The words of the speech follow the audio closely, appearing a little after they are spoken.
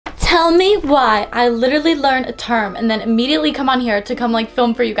Tell me why I literally learn a term and then immediately come on here to come like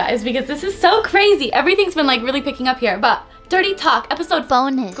film for you guys, because this is so crazy. Everything's been like really picking up here. But Dirty Talk episode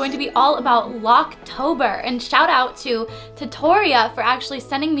bonus is going to be all about LOCKTOBER, and shout out to Tutoria for actually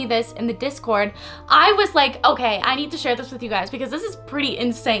sending me this in the Discord. I was like, okay, I need to share this with you guys because this is pretty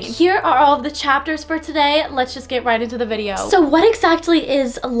insane. Here are all of the chapters for today. Let's just get right into the video. So what exactly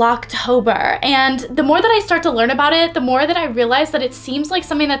is LOCKTOBER? And the more that I start to learn about it, the more that I realize that it seems like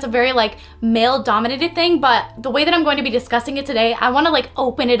something that's a very like male dominated thing, but the way that I'm going to be discussing it today, I want to like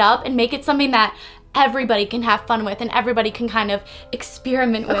open it up and make it something that everybody can have fun with and everybody can kind of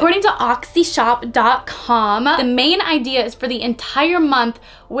experiment with. According to oxyshop.com, the main idea is for the entire month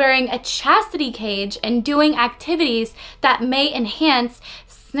wearing a chastity cage and doing activities that may enhance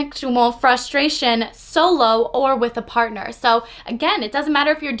sexual frustration solo or with a partner. So again, it doesn't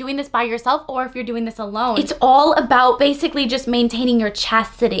matter if you're doing this by yourself or if you're doing this alone. It's all about basically just maintaining your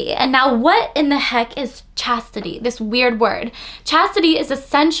chastity. And now what in the heck is chastity? This weird word. Chastity is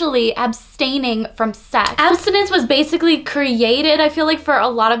essentially abstaining from sex. Abstinence was basically created, I feel like, for a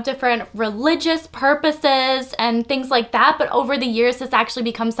lot of different religious purposes and things like that, but over the years it's actually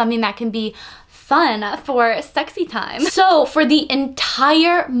become something that can be fun for sexy time. So for the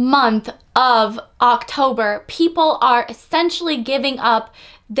entire month of October, people are essentially giving up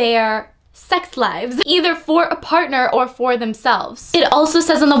their sex lives, either for a partner or for themselves. It also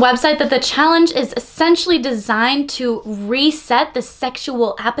says on the website that the challenge is essentially designed to reset the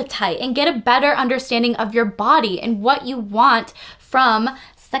sexual appetite and get a better understanding of your body and what you want from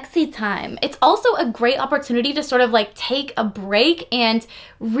sexy time. It's also a great opportunity to sort of like take a break and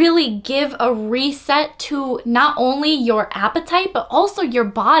really give a reset to not only your appetite, but also your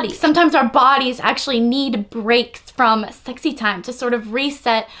body. Sometimes our bodies actually need breaks from sexy time to sort of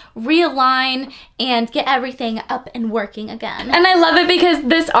reset, realign, and get everything up and working again. And I love it because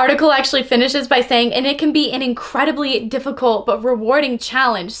this article actually finishes by saying, and it can be an incredibly difficult but rewarding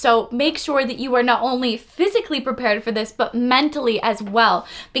challenge. So make sure that you are not only physically prepared for this, but mentally as well,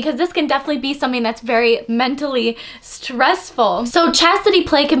 because this can definitely be something that's very mentally stressful. So chastity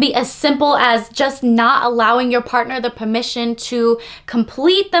play can be as simple as just not allowing your partner the permission to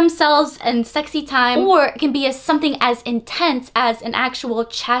complete themselves in sexy time, or it can be as something as intense as an actual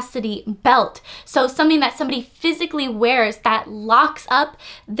chastity belt. So something that somebody physically wears that locks up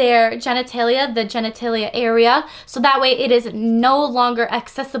their genitalia, the genitalia area, so that way it is no longer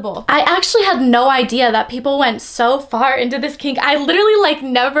accessible. I actually had no idea that people went so far into this kink. I literally like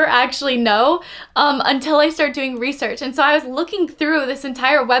never actually know until I started doing research. And so I was looking through this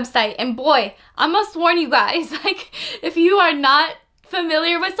entire website, and boy, I must warn you guys, like, if you are not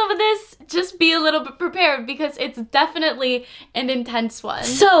familiar with some of this, just be a little bit prepared because it's definitely an intense one.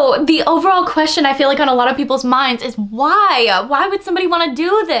 So the overall question I feel like on a lot of people's minds is why? Why would somebody want to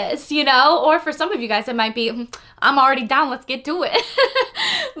do this, you know? Or for some of you guys it might be, I'm already down, let's get to it.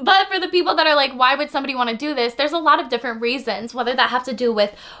 But for the people that are like, why would somebody want to do this? There's a lot of different reasons, whether that have to do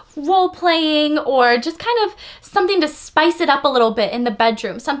with role playing or just kind of something to spice it up a little bit in the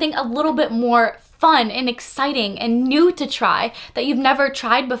bedroom, something a little bit more fun and exciting and new to try that you've never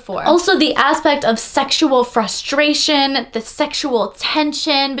tried before. Also, the aspect of sexual frustration, the sexual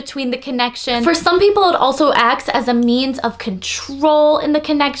tension between the connection. For some people, it also acts as a means of control in the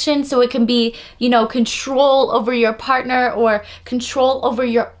connection. So it can be, you know, control over your partner or control over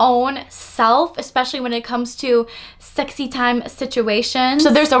your own self, especially when it comes to sexy time situations. So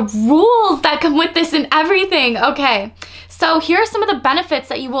there's rules that come with this and everything. Okay, so here are some of the benefits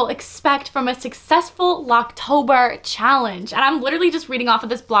that you will expect from a successful LOCKTOBER challenge. And I'm literally just reading off of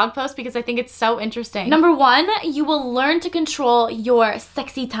this blog post because I think it's so interesting. Number one, you will learn to control your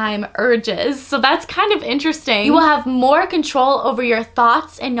sexy time urges. So that's kind of interesting. You will have more control over your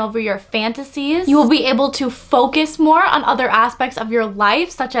thoughts and over your fantasies. You will be able to focus more on other aspects of your life,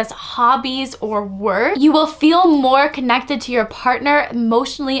 such as hobbies or work. You will feel more connected to your partner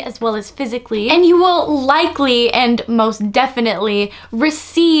emotionally as well as physically. And you will likely and most definitely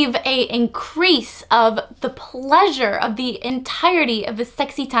receive an increase of the pleasure of the entirety of the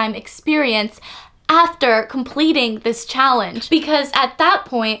sexy time experience after completing this challenge. Because at that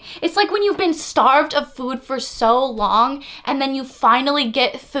point, it's like when you've been starved of food for so long and then you finally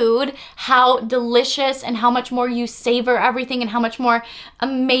get food, how delicious and how much more you savor everything and how much more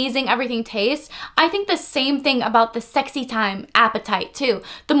amazing everything tastes. I think the same thing about the sexy time appetite too.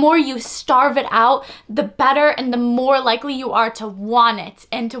 The more you starve it out, the better and the more likely you are to want it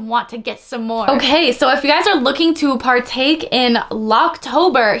and to want to get some more. Okay, so if you guys are looking to partake in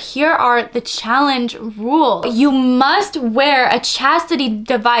LOCKTOBER, here are the challenge challenge rule. You must wear a chastity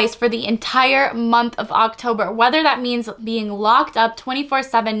device for the entire month of October, whether that means being locked up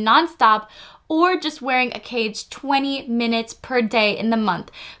 24/7 nonstop or just wearing a cage 20 minutes per day in the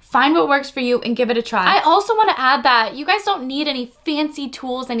month. Find what works for you and give it a try. I also want to add that you guys don't need any fancy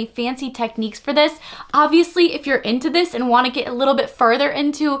tools, any fancy techniques for this. Obviously, if you're into this and want to get a little bit further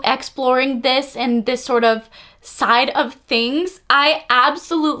into exploring this and this sort of side of things, I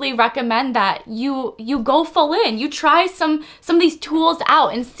absolutely recommend that you go full in. You try some of these tools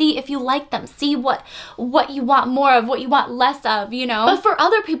out and see if you like them. See what you want more of, what you want less of, you know? But for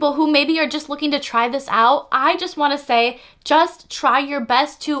other people who maybe are just looking to try this out, I just want to say, just try your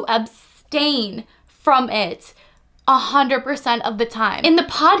best to abstain from it 100% of the time. In the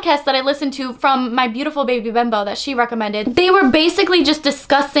podcast that I listened to from my beautiful baby Bimbo that she recommended, they were basically just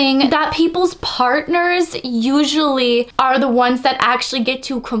discussing that people's partners usually are the ones that actually get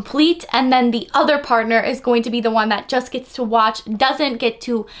to complete, and then the other partner is going to be the one that just gets to watch, doesn't get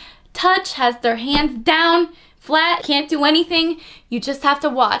to touch, has their hands down, flat, can't do anything. You just have to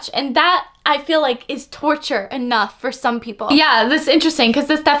watch. And that, I feel like, is torture enough for some people. Yeah, this is interesting because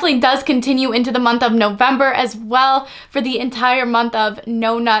this definitely does continue into the month of November as well, for the entire month of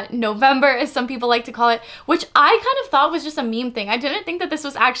No Nut November, as some people like to call it, which I kind of thought was just a meme thing. I didn't think that this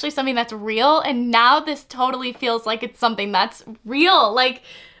was actually something that's real, and now this totally feels like it's something that's real. Like,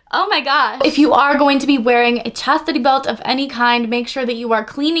 oh my god. If you are going to be wearing a chastity belt of any kind, make sure that you are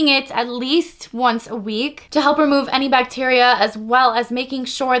cleaning it at least once a week to help remove any bacteria, as well as making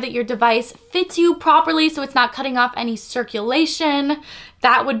sure that your device fits you properly so it's not cutting off any circulation.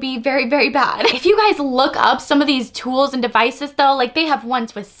 That would be very, very bad. If you guys look up some of these tools and devices though, like they have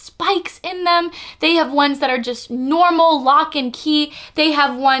ones with spikes in them, they have ones that are just normal lock and key, they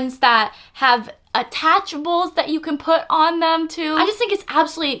have ones that have attachables that you can put on them too. I just think it's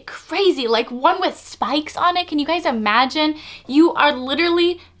absolutely crazy. Like one with spikes on it. Can you guys imagine? You are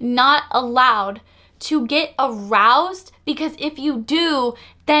literally not allowed to get aroused, because if you do,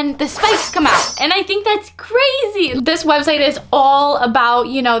 then the spikes come out. And I think that's crazy. This website is all about,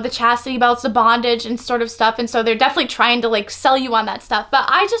 you know, the chastity belts, the bondage and sort of stuff. And so they're definitely trying to like sell you on that stuff. But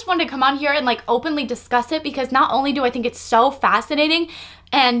I just wanted to come on here and like openly discuss it, because not only do I think it's so fascinating,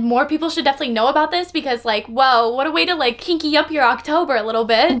 and more people should definitely know about this, because like, whoa, what a way to like kinky up your October a little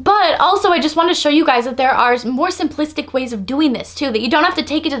bit. But also I just want to show you guys that there are more simplistic ways of doing this too, that you don't have to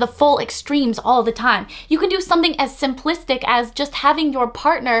take it to the full extremes all the time. You can do something as simplistic as just having your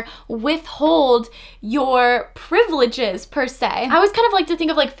partner withhold your privileges per se. I always kind of like to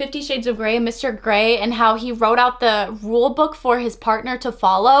think of like 50 Shades of Grey and Mr. Grey, and how he wrote out the rule book for his partner to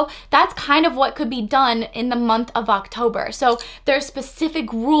follow. That's kind of what could be done in the month of October. So there's specific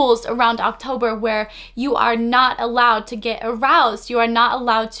rules around October where you are not allowed to get aroused, you are not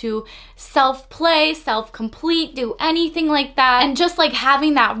allowed to self-play, self-complete, do anything like that, and just like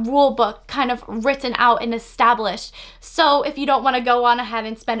having that rule book kind of written out and established. So if you don't want to go on ahead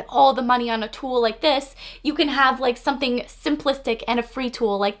and spend all the money on a tool like this, you can have like something simplistic and a free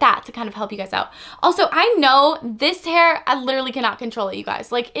tool like that to kind of help you guys out. Also, I know this hair, I literally cannot control it, you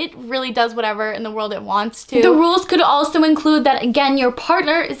guys. Like, it really does whatever in the world it wants to. The rules could also include that, again, your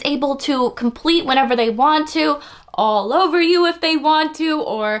partner is able to complete whenever they want to, all over you if they want to,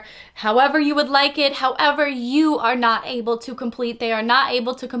 or however you would like it. However, you are not able to complete, they are not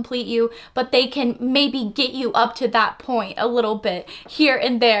able to complete you, but they can maybe get you up to that point a little bit here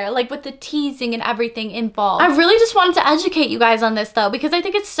and there, like with the teasing and everything involved. I really just wanted to educate you guys on this though, because I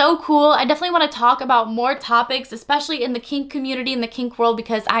think it's so cool. I definitely want to talk about more topics, especially in the kink community, in the kink world,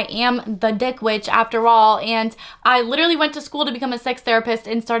 because I am the dick witch after all, and I literally went to school to become a sex therapist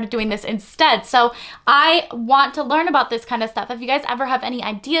and started doing this instead. So I want to learn about this kind of stuff. If you guys ever have any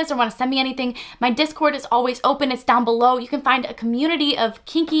ideas or want to send me anything, my Discord is always open. It's down below. You can find a community of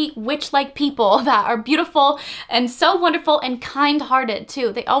kinky witch-like people that are beautiful and so wonderful and kind-hearted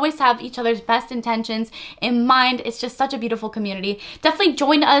too. They always have each other's best intentions in mind. It's just such a beautiful community. Definitely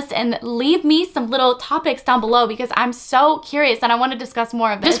join us and leave me some little topics down below, because I'm so curious and I want to discuss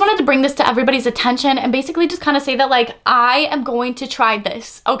more of this. Just wanted to bring this to everybody's attention and basically just kind of say that like, I am going to try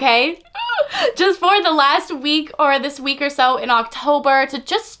this, okay? Just for the last week or this week or so in October, to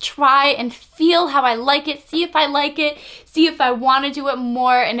just try and feel how I like it, see if I like it, see if I want to do it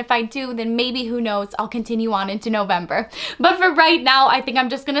more, and if I do, then maybe, who knows, I'll continue on into November. But for right now, I think I'm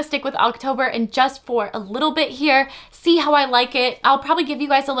just gonna stick with October and just for a little bit here, see how I like it. I'll probably give you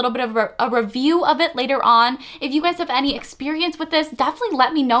guys a little bit of a review of it later on. If you guys have any experience with this, definitely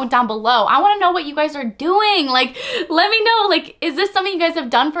let me know down below. I want to know what you guys are doing. Like, let me know, like, is this something you guys have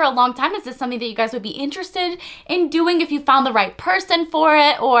done for a long time? Is this something that you guys would be interested in doing if you found the right person for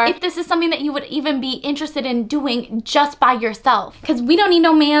it? Or if this is something that you you would even be interested in doing just by yourself. Because we don't need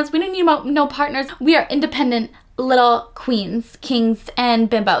no mans, we don't need no partners. We are independent little queens, kings, and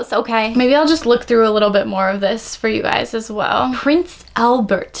bimbos, okay? Maybe I'll just look through a little bit more of this for you guys as well. Prince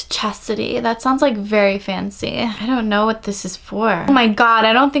Albert Chastity. That sounds like very fancy. I don't know what this is for. Oh my god,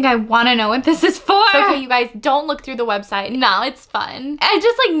 I don't think I want to know what this is for. Okay, you guys, don't look through the website. No, it's fun. I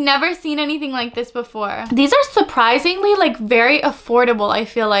just like never seen anything like this before. These are surprisingly like very affordable, I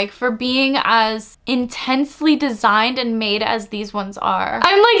feel like, for being as intensely designed and made as these ones are.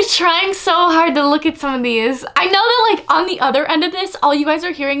 I'm like trying so hard to look at some of these. I know that like on the other end of this, all you guys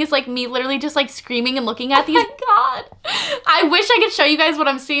are hearing is like me literally just like screaming and looking at these. Oh my god. I wish I could show you guys what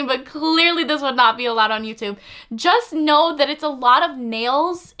I'm seeing, but clearly this would not be allowed on YouTube. Just know that it's a lot of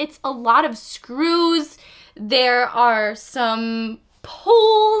nails. It's a lot of screws. There are some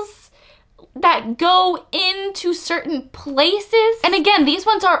pulls that go into certain places. And again, these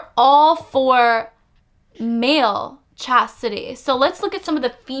ones are all for male chastity. So let's look at some of the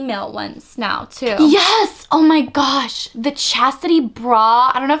female ones now too. Yes! Oh my gosh, the chastity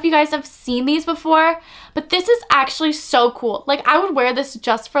bra. I don't know if you guys have seen these before, but this is actually so cool. Like I would wear this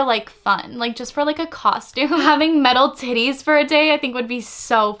just for like fun, like just for like a costume. Having metal titties for a day I think would be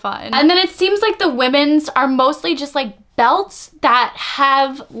so fun. And then it seems like the women's are mostly just like belts that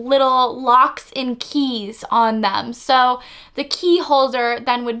have little locks and keys on them. So the key holder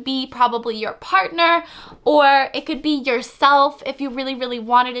then would be probably your partner, or it could be yourself if you really, really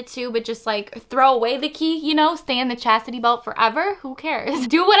wanted it to, but just like throw away the key, you know, stay in the chastity belt forever. Who cares?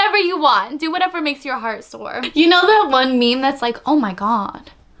 Do whatever you want. Do whatever makes your heart soar. You know that one meme that's like, oh my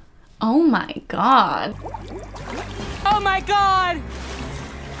god. Oh my god. Oh my god.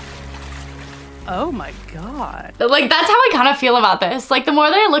 Oh my god. Like that's how I kind of feel about this. Like the more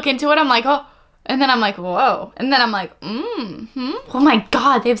that I look into it, I'm like, oh, and then I'm like, whoa. And then I'm like, oh my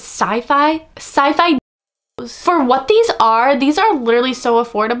god, they have sci-fi for what these are literally so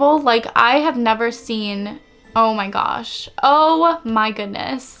affordable. Like I have never seen, oh my gosh, oh my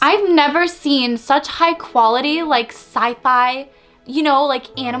goodness, I've never seen such high quality like sci-fi, you know,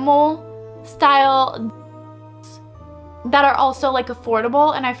 like animal style that are also like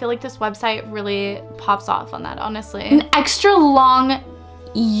affordable, and I feel like this website really pops off on that, honestly. An extra long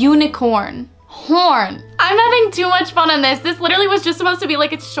unicorn horn. I'm having too much fun on this. This literally was just supposed to be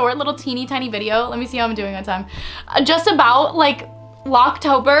like a short little teeny tiny video. Let me see how I'm doing on time. Just about like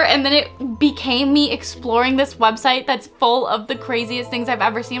LOCKTOBER, and then it became me exploring this website that's full of the craziest things I've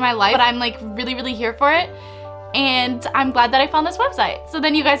ever seen in my life, but I'm like really, really here for it, and I'm glad that I found this website. So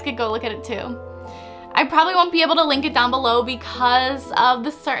then you guys could go look at it too. I probably won't be able to link it down below because of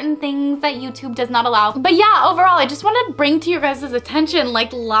the certain things that YouTube does not allow. But yeah, overall, I just want to bring to your guys' attention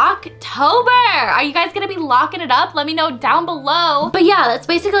like LOCKTOBER. Are you guys gonna be locking it up? Let me know down below. But yeah, that's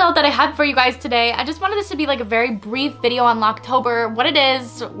basically all that I had for you guys today. I just wanted this to be like a very brief video on LOCKTOBER, what it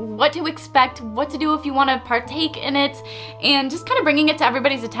is, what to expect, what to do if you want to partake in it, and just kind of bringing it to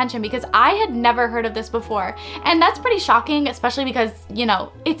everybody's attention because I had never heard of this before. And that's pretty shocking, especially because, you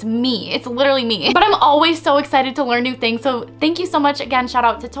know, it's me. It's literally me. But I'm always so excited to learn new things. So thank you so much again. Shout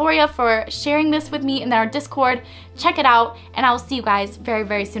out to Toria for sharing this with me in our Discord. Check it out, and I will see you guys very,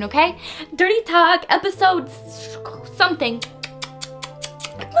 very soon, okay? Dirty Talk episode something.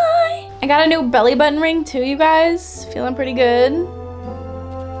 Bye. I got a new belly button ring too, you guys. Feeling pretty good.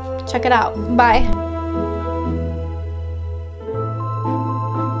 Check it out. Bye.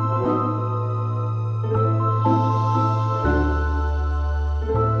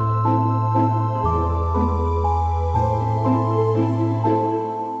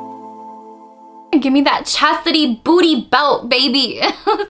 Give me that chastity booty belt, baby.